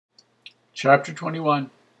Chapter 21.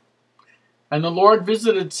 And the Lord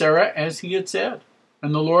visited Sarah as he had said,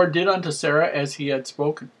 and the Lord did unto Sarah as he had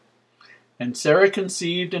spoken. And Sarah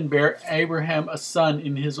conceived and bare Abraham a son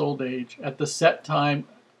in his old age, at the set time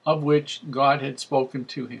of which God had spoken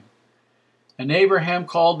to him. And Abraham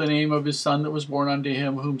called the name of his son that was born unto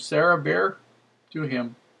him, whom Sarah bare to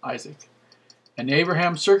him, Isaac. And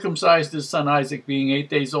Abraham circumcised his son Isaac, being 8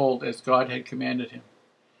 days old, as God had commanded him.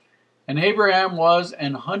 And Abraham was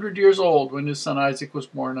 100 years old when his son Isaac was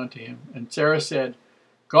born unto him. And Sarah said,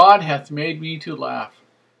 God hath made me to laugh,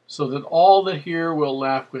 so that all that hear will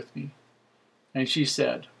laugh with me. And she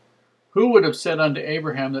said, Who would have said unto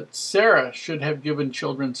Abraham that Sarah should have given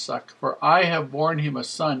children suck? For I have borne him a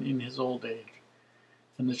son in his old age.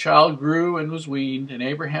 And the child grew and was weaned, and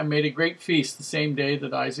Abraham made a great feast the same day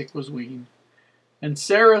that Isaac was weaned. And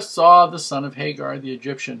Sarah saw the son of Hagar the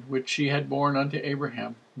Egyptian, which she had borne unto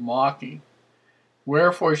Abraham, mocking.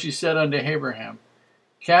 Wherefore she said unto Abraham,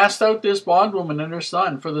 Cast out this bondwoman and her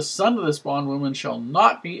son, for the son of this bondwoman shall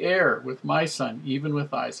not be heir with my son, even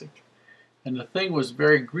with Isaac. And the thing was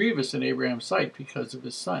very grievous in Abraham's sight because of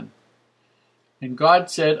his son. And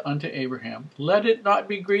God said unto Abraham, Let it not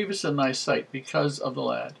be grievous in thy sight because of the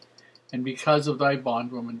lad, and because of thy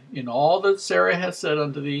bondwoman. In all that Sarah hath said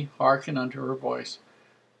unto thee, hearken unto her voice.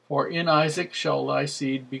 For in Isaac shall thy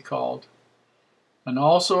seed be called. And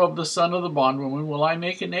also of the son of the bondwoman will I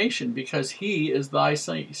make a nation, because he is thy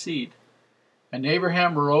seed. And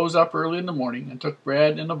Abraham rose up early in the morning, and took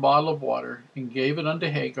bread and a bottle of water, and gave it unto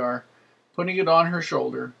Hagar, putting it on her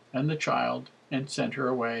shoulder, and the child, and sent her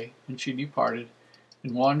away. And she departed,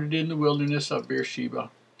 and wandered in the wilderness of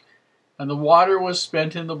Beersheba. And the water was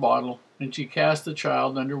spent in the bottle, and she cast the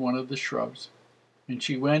child under one of the shrubs. And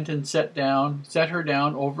she went and set her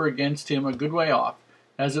down over against him a good way off,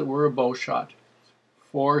 as it were a bow shot.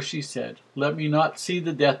 For she said, Let me not see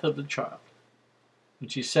the death of the child.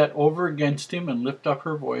 And she sat over against him, and lifted up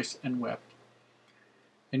her voice, and wept.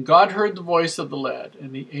 And God heard the voice of the lad,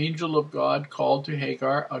 and the angel of God called to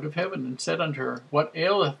Hagar out of heaven, and said unto her, What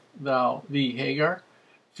aileth thee, Hagar?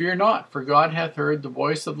 Fear not, for God hath heard the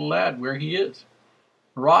voice of the lad where he is.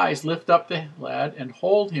 Arise, lift up the lad, and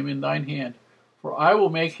hold him in thine hand, for I will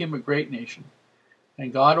make him a great nation.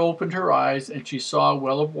 And God opened her eyes, and she saw a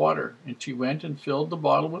well of water, and she went and filled the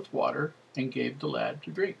bottle with water, and gave the lad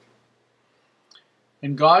to drink.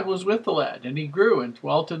 And God was with the lad, and he grew, and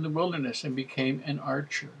dwelt in the wilderness, and became an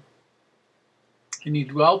archer. And he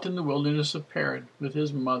dwelt in the wilderness of Paran with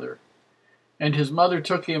his mother. And his mother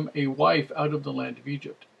took him a wife out of the land of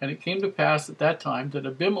Egypt. And it came to pass at that time that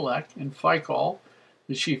Abimelech and Phicol,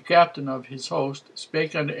 the chief captain of his host,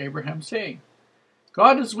 spake unto Abraham, saying,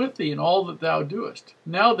 God is with thee in all that thou doest.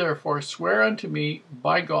 Now therefore swear unto me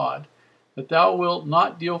by God, that thou wilt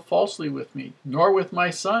not deal falsely with me, nor with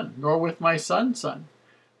my son, nor with my son's son,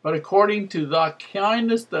 but according to the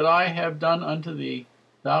kindness that I have done unto thee,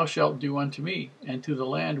 thou shalt do unto me, and to the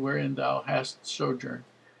land wherein thou hast sojourned.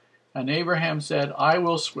 And Abraham said, I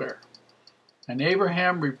will swear. And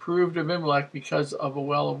Abraham reproved Abimelech because of a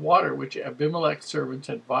well of water, which Abimelech's servants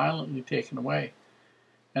had violently taken away.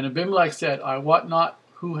 And Abimelech said, I wot not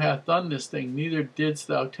who hath done this thing, neither didst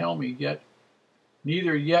thou tell me,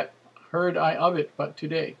 neither yet heard I of it but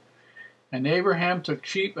today. And Abraham took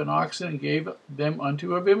sheep and oxen, and gave them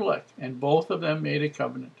unto Abimelech, and both of them made a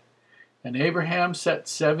covenant. And Abraham set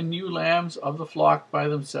 7 ewe lambs of the flock by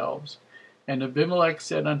themselves. And Abimelech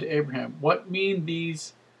said unto Abraham, What mean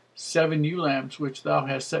these 7 ewe lambs which thou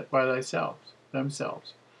hast set by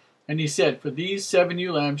themselves? And he said, For these 7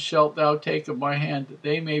 ewe lambs shalt thou take of my hand, that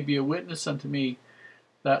they may be a witness unto me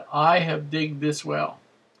that I have digged this well.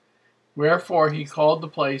 Wherefore he called the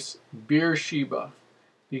place Beersheba,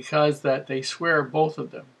 because that they swear both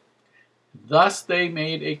of them. Thus they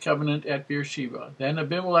made a covenant at Beersheba. Then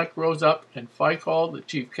Abimelech rose up, and Phicol, the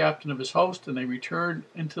chief captain of his host, and they returned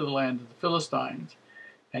into the land of the Philistines.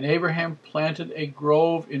 And Abraham planted a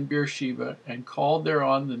grove in Beersheba, and called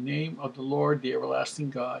thereon the name of the Lord, the everlasting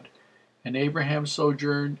God. And Abraham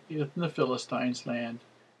sojourned in the Philistines' land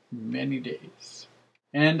many days.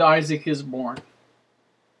 And Isaac is born.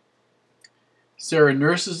 Sarah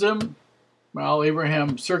nurses him. Well,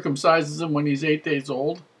 Abraham circumcises him when he's 8 days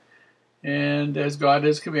old, and as God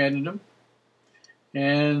has commanded him.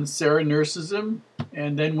 And Sarah nurses him,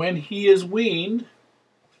 and then when he is weaned,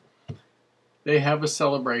 they have a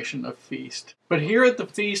celebration, a feast. But here at the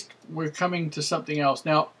feast, we're coming to something else.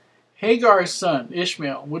 Now, Hagar's son,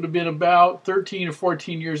 Ishmael, would have been about 13 or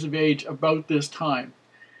 14 years of age about this time.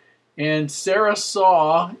 And Sarah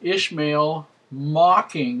saw Ishmael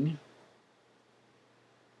mocking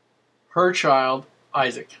her child,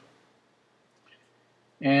 Isaac.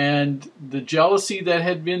 And the jealousy that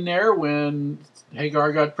had been there when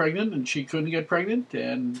Hagar got pregnant and she couldn't get pregnant,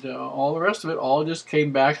 and all the rest of it, all just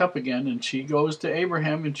came back up again. And she goes to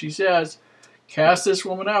Abraham and she says, cast this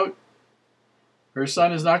woman out. Her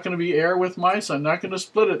son is not going to be heir with my son. I'm not going to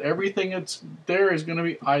split it. Everything that's there is going to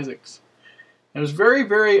be Isaac's. It was very,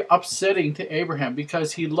 very upsetting to Abraham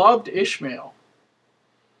because he loved Ishmael.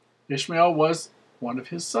 Ishmael was one of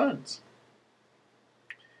his sons.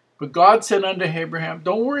 But God said unto Abraham,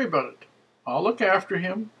 don't worry about it. I'll look after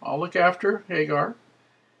him. I'll look after Hagar.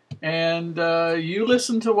 And you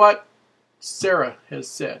listen to what Sarah has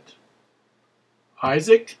said.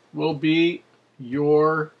 Isaac will be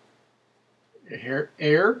your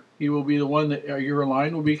heir. He will be the one that your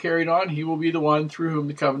line will be carried on. He will be the one through whom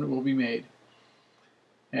the covenant will be made.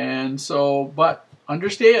 And so, but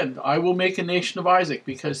understand, I will make a nation of Isaac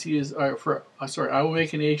because he is, I will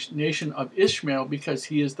make a nation of Ishmael because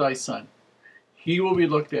he is thy son. He will be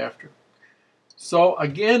looked after. So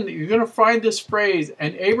again, you're going to find this phrase,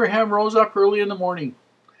 and Abraham rose up early in the morning.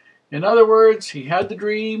 In other words, he had the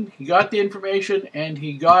dream, he got the information, and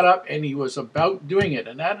he got up and he was about doing it.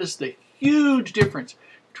 And that is the huge difference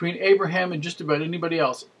between Abraham and just about anybody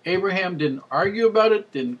else. Abraham didn't argue about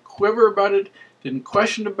it, didn't quiver about it, didn't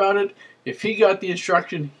question about it. If he got the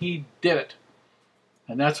instruction, he did it.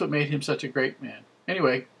 And that's what made him such a great man.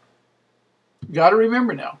 Anyway, you got to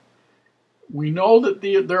remember now, we know that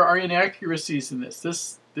there are inaccuracies in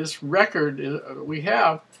this. This record we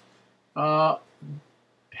have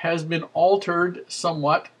has been altered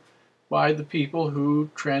somewhat by the people who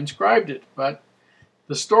transcribed it. But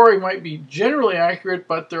the story might be generally accurate,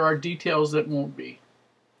 but there are details that won't be.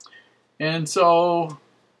 And so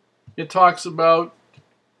it talks about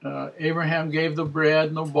Abraham gave the bread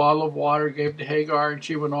and the bottle of water, gave to Hagar, and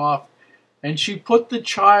she went off. And she put the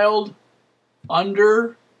child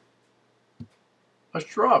under a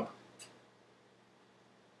shrub.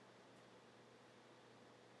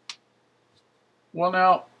 Well,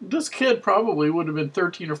 now, this kid probably would have been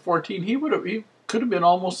 13 or 14. He could have been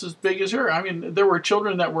almost as big as her. I mean, there were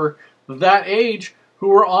children that were that age who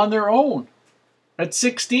were on their own. At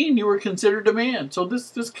 16, you were considered a man. So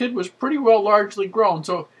this kid was pretty well largely grown.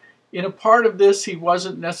 So in a part of this, he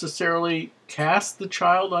wasn't necessarily cast the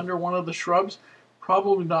child under one of the shrubs.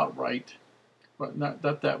 Probably not right, but not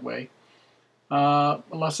that way.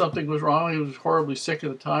 Unless something was wrong. He was horribly sick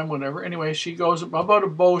at the time, whatever. Anyway, she goes about a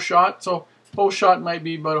bow shot. So bow shot might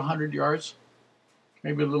be about 100 yards.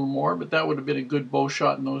 Maybe a little more, but that would have been a good bow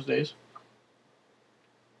shot in those days.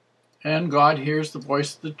 And God hears the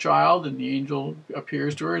voice of the child, and the angel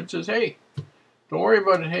appears to her and says, hey, don't worry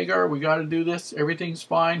about it, Hagar. We got to do this. Everything's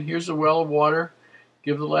fine. Here's a well of water.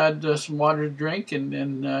 Give the lad some water to drink,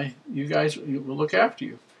 and you guys will look after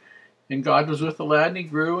you. And God was with the lad, and he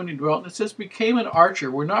grew, and he dwelt. And it says, became an archer.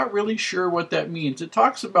 We're not really sure what that means. It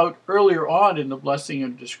talks about earlier on in the blessing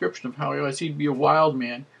and description of how he was. He'd be a wild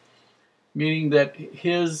man, meaning that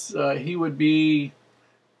he would be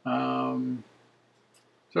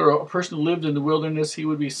sort of a person who lived in the wilderness. He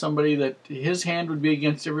would be somebody that his hand would be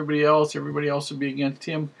against everybody else would be against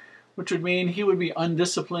him, which would mean he would be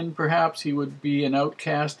undisciplined perhaps. He would be an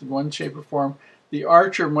outcast in one shape or form. The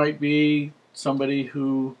archer might be somebody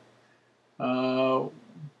who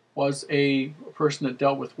was a person that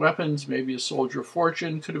dealt with weapons, maybe a soldier of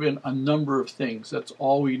fortune, could have been a number of things. That's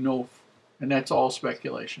all we know, and that's all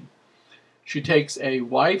speculation. She takes a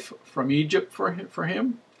wife from Egypt for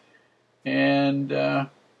him, and at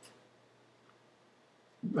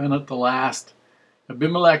the last,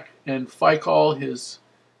 Abimelech and Phicol, his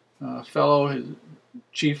his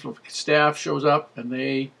chief of staff, shows up, and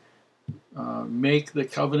they make the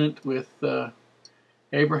covenant with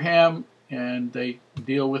Abraham, and they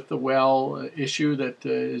deal with the well issue that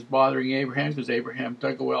is bothering Abraham because Abraham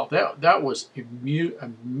dug a well. That was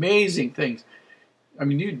amazing things. I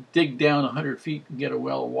mean, you dig down 100 feet and get a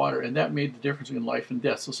well of water, and that made the difference in life and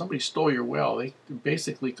death. So somebody stole your well. They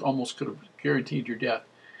basically almost could have guaranteed your death.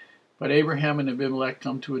 But Abraham and Abimelech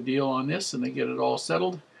come to a deal on this, and they get it all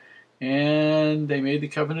settled. And they made the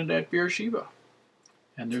covenant at Beersheba.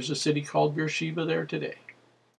 And there's a city called Beersheba there today.